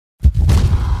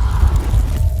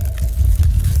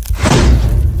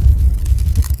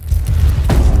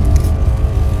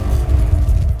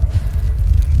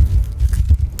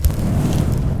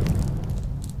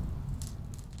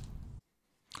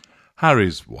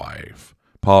Harry's Wife,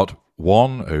 Part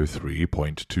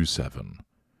 103.27.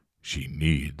 She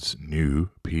needs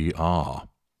new PR.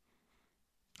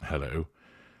 Hello,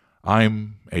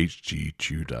 I'm H.G.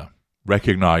 Tudor,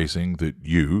 recognising that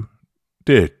you,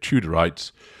 dear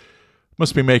Tudorites,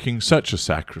 must be making such a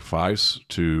sacrifice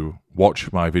to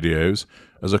watch my videos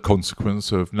as a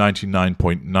consequence of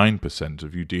 99.9%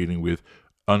 of you dealing with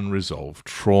unresolved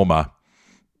trauma.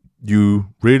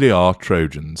 You really are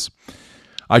Trojans.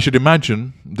 I should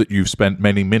imagine that you've spent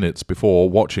many minutes before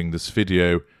watching this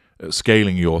video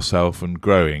scaling yourself and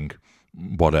growing,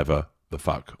 whatever the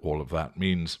fuck all of that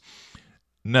means.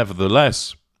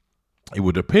 Nevertheless, it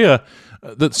would appear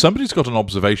that somebody's got an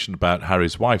observation about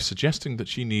Harry's wife suggesting that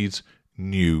she needs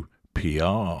new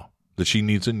PR, that she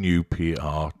needs a new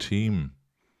PR team.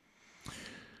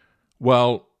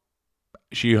 Well,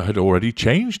 she had already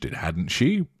changed it, hadn't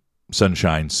she?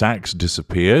 Sunshine Sachs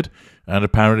disappeared and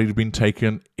apparently had been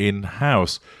taken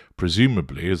in-house,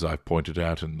 presumably, as I've pointed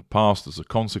out in the past, as a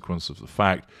consequence of the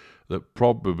fact that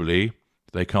probably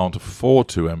they can't afford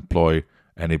to employ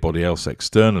anybody else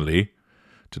externally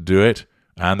to do it,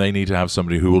 and they need to have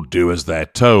somebody who will do as they're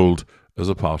told as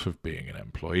a part of being an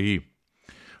employee.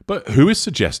 But who is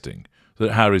suggesting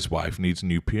that Harry's wife needs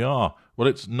new PR? Well,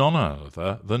 it's none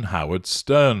other than Howard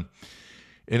Stern.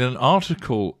 In an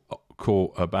article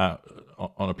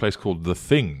on a place called The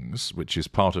Things, which is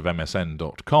part of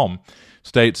MSN.com,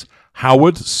 states,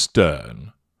 Howard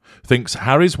Stern thinks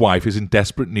Harry's wife is in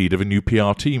desperate need of a new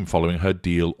PR team following her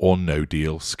Deal or No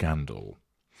Deal scandal.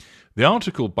 The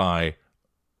article by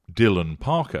Dylan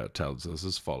Parker tells us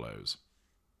as follows.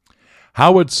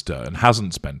 Howard Stern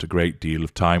hasn't spent a great deal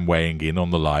of time weighing in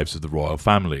on the lives of the royal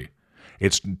family.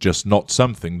 It's just not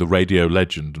something the radio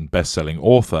legend and best-selling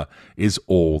author is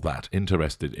all that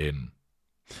interested in.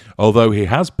 Although he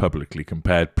has publicly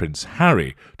compared Prince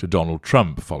Harry to Donald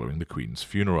Trump following the Queen's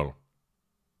funeral.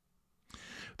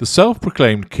 The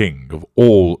self-proclaimed king of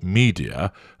all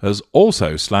media has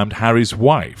also slammed Harry's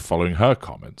wife following her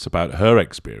comments about her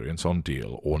experience on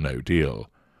Deal or No Deal,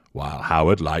 while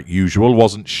Howard, like usual,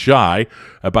 wasn't shy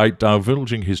about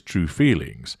divulging his true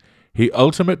feelings. He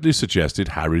ultimately suggested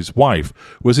Harry's wife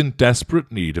was in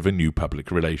desperate need of a new public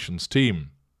relations team.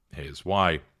 Here's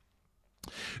why.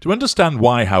 To understand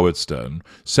why Howard Stern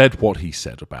said what he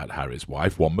said about Harry's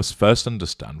wife, one must first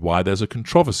understand why there's a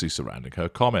controversy surrounding her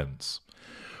comments.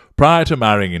 Prior to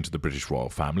marrying into the British royal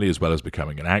family, as well as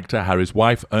becoming an actor, Harry's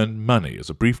wife earned money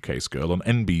as a briefcase girl on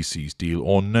NBC's Deal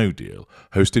or No Deal,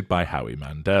 hosted by Howie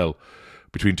Mandel.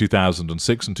 Between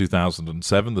 2006 and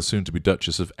 2007, the soon-to-be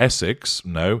Duchess of Sussex,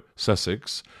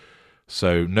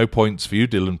 so no points for you,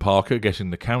 Dylan Parker, getting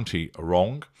the county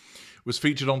wrong, was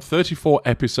featured on 34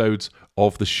 episodes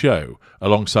of the show,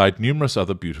 alongside numerous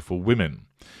other beautiful women.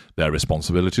 Their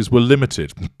responsibilities were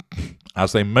limited,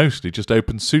 as they mostly just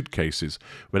opened suitcases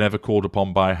whenever called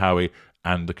upon by Howie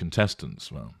and the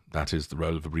contestants. Well, that is the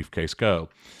role of a briefcase girl.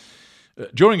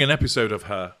 During an episode of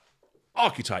her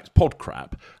Archetypes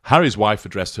Podcrap, Harry's wife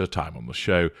addressed her time on the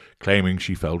show, claiming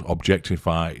she felt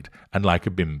objectified and like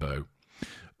a bimbo.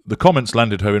 The comments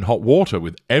landed her in hot water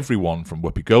with everyone from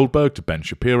Whoopi Goldberg to Ben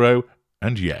Shapiro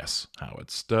and, yes,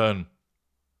 Howard Stern.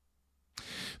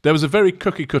 There was a very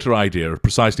cookie-cutter idea of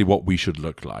precisely what we should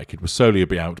look like. It was solely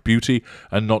about beauty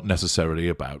and not necessarily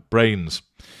about brains.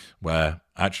 Where,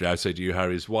 actually, I say to you,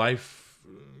 Harry's wife,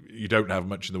 you don't have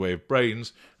much in the way of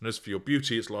brains, and as for your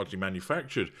beauty, it's largely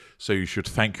manufactured, so you should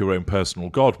thank your own personal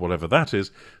god, whatever that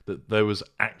is, that there was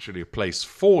actually a place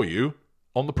for you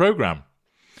on the programme.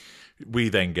 We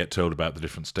then get told about the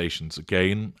different stations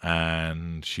again,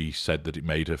 and she said that it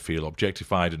made her feel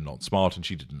objectified and not smart, and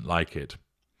she didn't like it.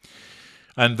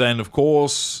 And then, of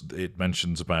course, it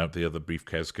mentions about the other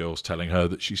briefcase girls telling her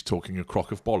that she's talking a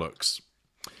crock of bollocks.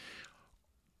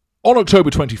 On October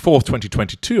 24th,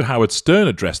 2022, Howard Stern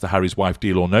addressed the Harry's wife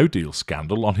Deal or No Deal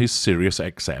scandal on his Sirius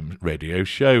XM radio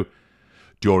show.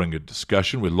 During a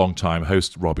discussion with longtime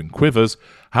host Robin Quivers,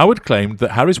 Howard claimed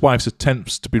that Harry's wife's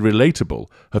attempts to be relatable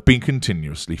have been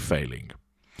continuously failing.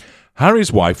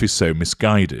 Harry's wife is so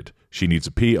misguided. She needs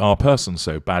a PR person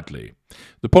so badly.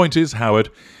 The point is, Howard,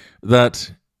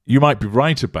 that you might be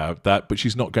right about that, but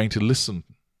she's not going to listen.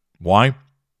 Why?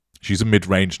 She's a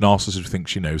mid-range narcissist who thinks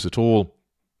she knows it all.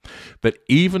 But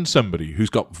even somebody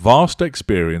who's got vast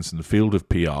experience in the field of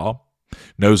PR,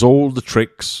 knows all the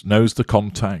tricks, knows the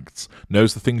contacts,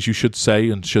 knows the things you should say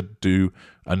and should do,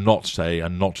 and not say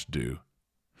and not do,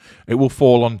 it will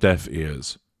fall on deaf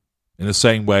ears. In the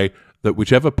same way that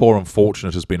whichever poor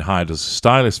unfortunate has been hired as a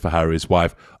stylist for Harry's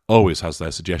wife always has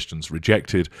their suggestions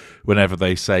rejected whenever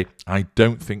they say, I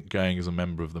don't think going as a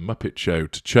member of the Muppet Show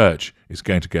to church is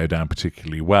going to go down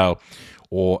particularly well,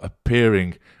 or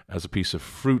appearing as a piece of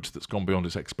fruit that's gone beyond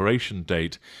its expiration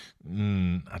date.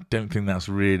 I don't think that's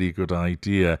really a good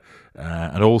idea.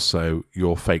 And also,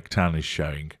 your fake tan is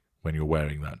showing when you're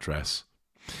wearing that dress.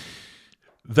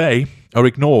 They are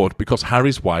ignored because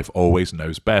Harry's wife always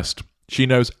knows best. She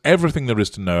knows everything there is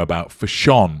to know about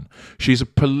fashion. She's a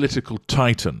political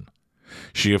titan.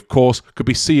 She, of course, could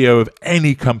be CEO of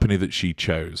any company that she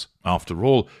chose. After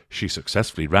all, she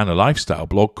successfully ran a lifestyle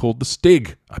blog called The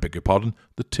Tig.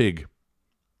 The Tig.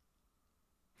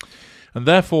 And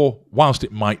therefore, whilst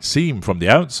it might seem from the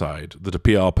outside that a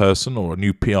PR person or a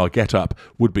new PR get-up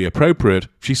would be appropriate,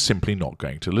 she's simply not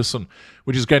going to listen,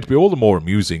 which is going to be all the more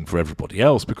amusing for everybody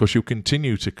else because she'll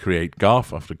continue to create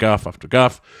gaffe after gaffe after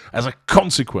gaffe as a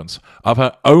consequence of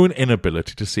her own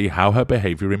inability to see how her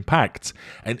behaviour impacts.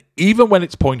 And even when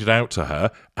it's pointed out to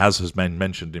her, as has been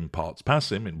mentioned in parts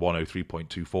passim in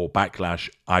 103.24 Backlash,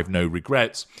 I've no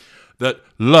regrets, that,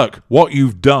 look, what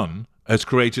you've done has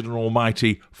created an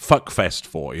almighty fuckfest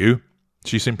for you,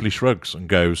 she simply shrugs and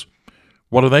goes,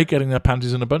 what are they getting their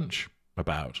panties in a bunch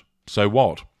about? So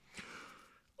what?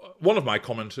 One of my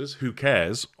commenters, who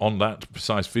cares, on that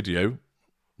precise video,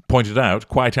 pointed out,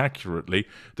 quite accurately,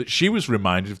 that she was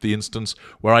reminded of the instance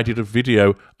where I did a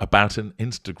video about an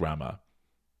Instagrammer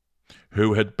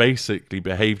who had basically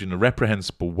behaved in a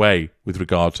reprehensible way with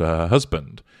regard to her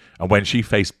husband, and when she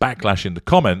faced backlash in the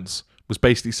comments, was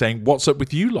basically saying, what's up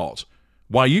with you lot?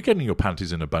 Why are you getting your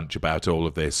panties in a bunch about all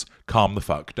of this? Calm the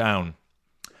fuck down.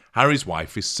 Harry's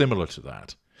wife is similar to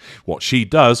that. What she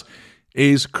does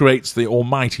is creates the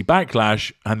almighty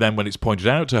backlash, and then when it's pointed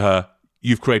out to her,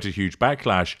 you've created a huge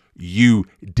backlash, you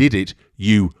did it,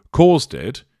 you caused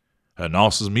it, her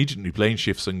narcissism immediately plane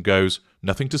shifts and goes,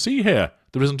 nothing to see here,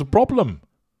 there isn't a problem.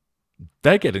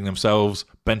 They're getting themselves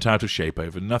bent out of shape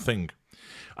over nothing.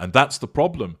 And that's the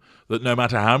problem, that no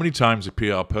matter how many times a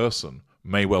PR person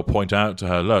may well point out to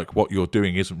her, look, what you're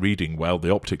doing isn't reading well,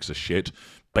 the optics are shit,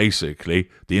 basically,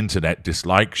 the internet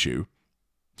dislikes you.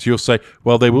 So you'll say,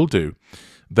 well, they will do.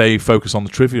 They focus on the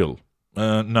trivial.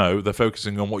 No, they're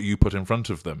focusing on what you put in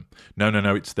front of them.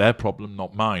 No, it's their problem,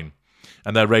 not mine.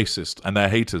 And they're racist, and they're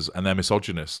haters, and they're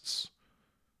misogynists.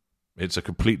 It's a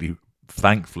completely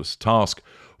thankless task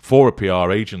for a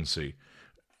PR agency.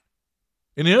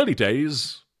 In the early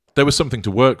days, there was something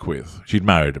to work with. She'd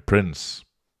married a prince.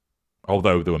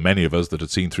 Although there were many of us that had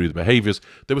seen through the behaviours,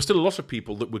 there were still a lot of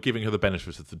people that were giving her the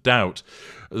benefit of the doubt,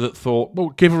 that thought, well,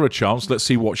 give her a chance, let's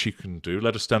see what she can do,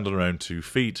 let her stand on her own 2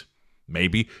 feet.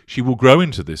 Maybe she will grow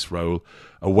into this role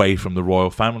away from the royal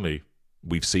family.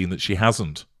 We've seen that she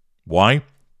hasn't. Why?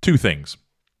 2 things.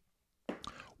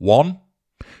 1,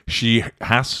 she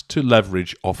has to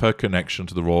leverage off her connection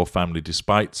to the royal family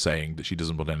despite saying that she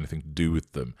doesn't want anything to do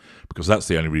with them, because that's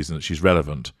the only reason that she's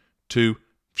relevant. 2,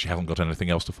 she hasn't got anything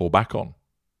else to fall back on.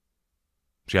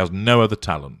 She has no other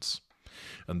talents.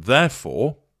 And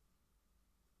therefore,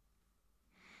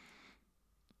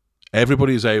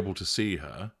 everybody is able to see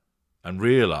her and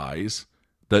realise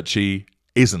that she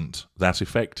isn't that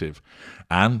effective.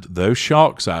 And those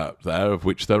sharks out there, of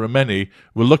which there are many,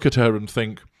 will look at her and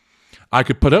think, I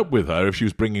could put up with her if she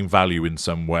was bringing value in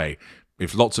some way.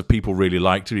 If lots of people really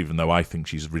liked her, even though I think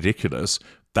she's ridiculous,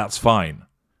 that's fine.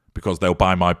 Because they'll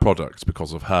buy my products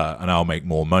because of her, and I'll make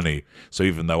more money. So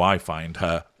even though I find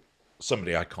her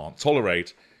somebody I can't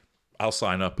tolerate, I'll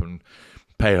sign up and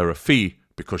pay her a fee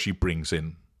because she brings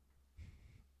in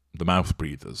the mouth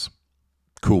breathers.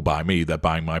 Cool by me, they're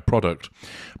buying my product.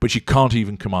 But she can't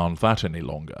even command that any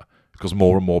longer because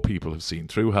more and more people have seen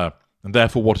through her. And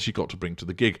therefore, what has she got to bring to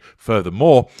the gig?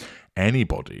 Furthermore,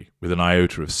 anybody with an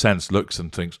iota of sense looks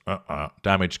and thinks,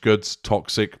 damaged goods,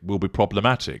 toxic, will be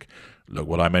problematic. Look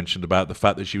what I mentioned about the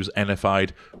fact that she was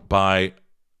NFI'd by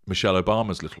Michelle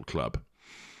Obama's little club.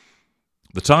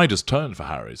 The tide has turned for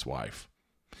Harry's wife.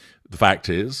 The fact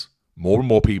is, more and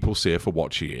more people see her for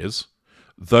what she is.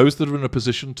 Those that are in a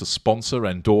position to sponsor,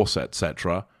 endorse,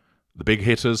 etc., the big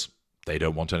hitters, they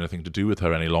don't want anything to do with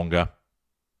her any longer.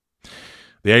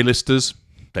 The A-listers,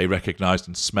 they recognised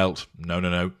and smelt,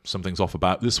 no, something's off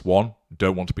about this one,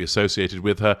 don't want to be associated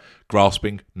with her,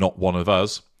 grasping, not one of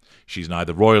us. She's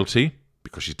neither royalty,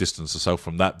 because she's distanced herself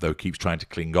from that, though keeps trying to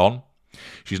cling on.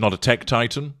 She's not a tech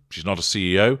titan, she's not a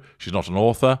CEO, she's not an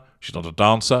author, she's not a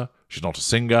dancer, she's not a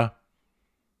singer.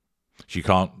 She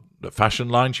can't, a fashion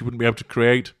line she wouldn't be able to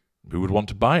create. Who would want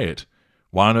to buy it?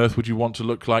 Why on earth would you want to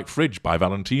look like Fridge by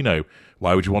Valentino?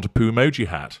 Why would you want a poo emoji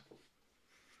hat?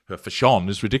 Her fashion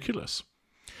is ridiculous.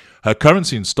 Her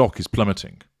currency in stock is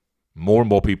plummeting. More and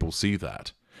more people see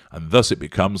that. and thus it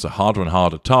becomes a harder and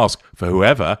harder task for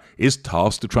whoever is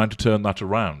tasked with trying to turn that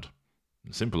around.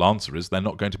 The simple answer is they're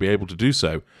not going to be able to do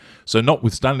so. So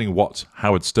notwithstanding what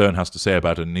Howard Stern has to say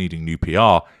about her needing new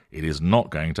PR, it is not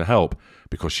going to help,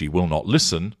 because she will not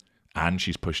listen, and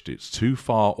she's pushed it too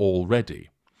far already.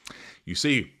 You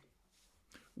see,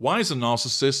 wiser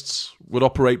narcissists would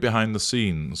operate behind the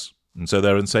scenes, and so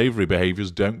their unsavoury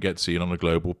behaviours don't get seen on a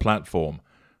global platform.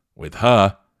 With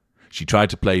her, she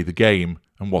tried to play the game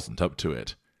and wasn't up to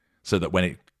it, so that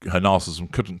when her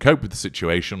narcissism couldn't cope with the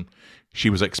situation, she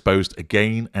was exposed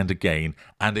again and again,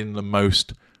 and in the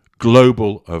most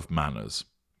global of manners.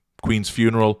 Queen's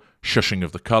funeral, shushing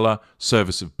of the colour,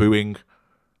 service of booing,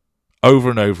 over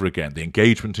and over again. The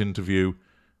engagement interview,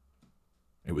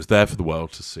 it was there for the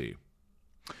world to see.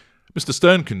 Mr.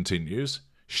 Stern continues,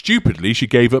 stupidly she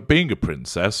gave up being a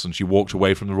princess and she walked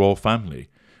away from the royal family,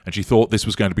 and she thought this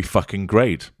was going to be fucking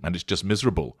great, and it's just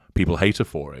miserable. People hate her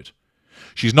for it.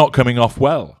 She's not coming off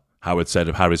well, Howard said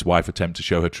of Harry's wife attempt to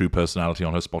show her true personality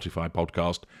on her Spotify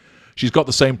podcast. She's got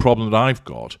the same problem that I've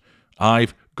got.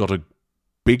 I've got a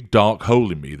big dark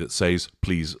hole in me that says,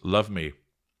 please love me.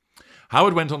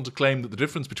 Howard went on to claim that the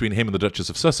difference between him and the Duchess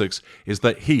of Sussex is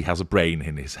that he has a brain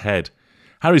in his head.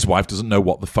 Harry's wife doesn't know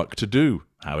what the fuck to do,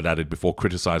 Howard added before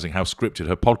criticising how scripted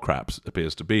her podcrap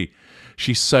appears to be.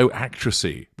 She's so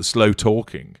actressy, the slow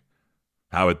talking.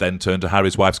 Howard then turned to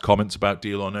Harry's wife's comments about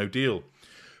Deal or No Deal.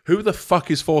 Who the fuck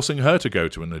is forcing her to go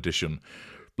to an audition?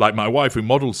 Like my wife who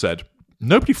modelled said,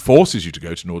 nobody forces you to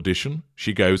go to an audition.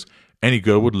 She goes, any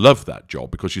girl would love that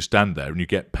job because you stand there and you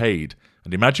get paid.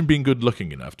 And imagine being good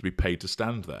looking enough to be paid to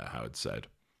stand there, Howard said.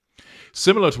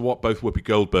 Similar to what both Whoopi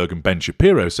Goldberg and Ben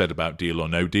Shapiro said about Deal or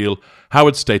No Deal,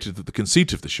 Howard stated that the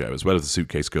conceit of the show, as well as the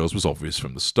Suitcase Girls, was obvious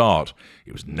from the start.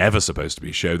 It was never supposed to be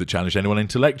a show that challenged anyone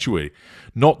intellectually.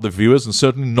 Not the viewers and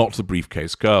certainly not the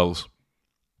Briefcase Girls.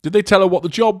 Did they tell her what the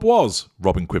job was?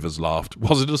 Robin Quivers laughed.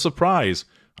 Was it a surprise?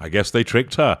 I guess they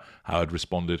tricked her, Howard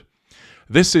responded.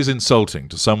 This is insulting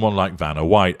to someone like Vanna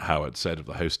White, Howard said of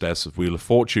the hostess of Wheel of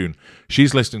Fortune.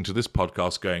 She's listening to this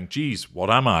podcast going, geez, what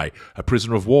am I, a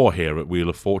prisoner of war here at Wheel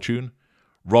of Fortune?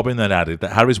 Robin then added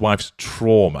that Harry's wife's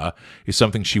trauma is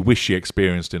something she wished she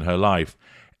experienced in her life.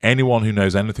 Anyone who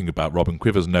knows anything about Robin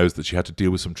Quivers knows that she had to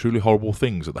deal with some truly horrible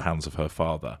things at the hands of her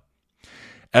father.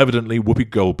 Evidently, Whoopi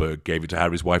Goldberg gave it to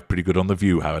Harry's wife pretty good on the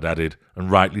view, Howard added, and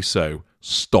rightly so.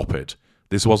 Stop it.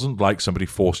 This wasn't like somebody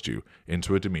forced you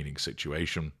into a demeaning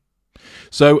situation.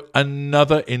 So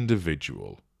another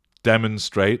individual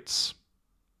demonstrates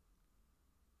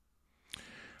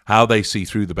how they see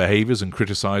through the behaviours and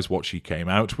criticise what she came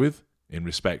out with in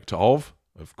respect of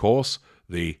course,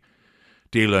 the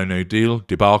Deal or No Deal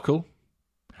debacle.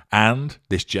 And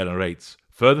this generates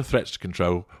further threats to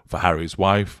control for Harry's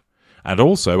wife. And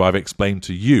also, I've explained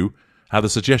to you how the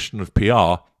suggestion of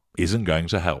PR isn't going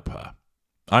to help her.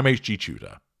 I'm H.G.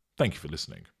 Tudor. Thank you for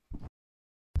listening.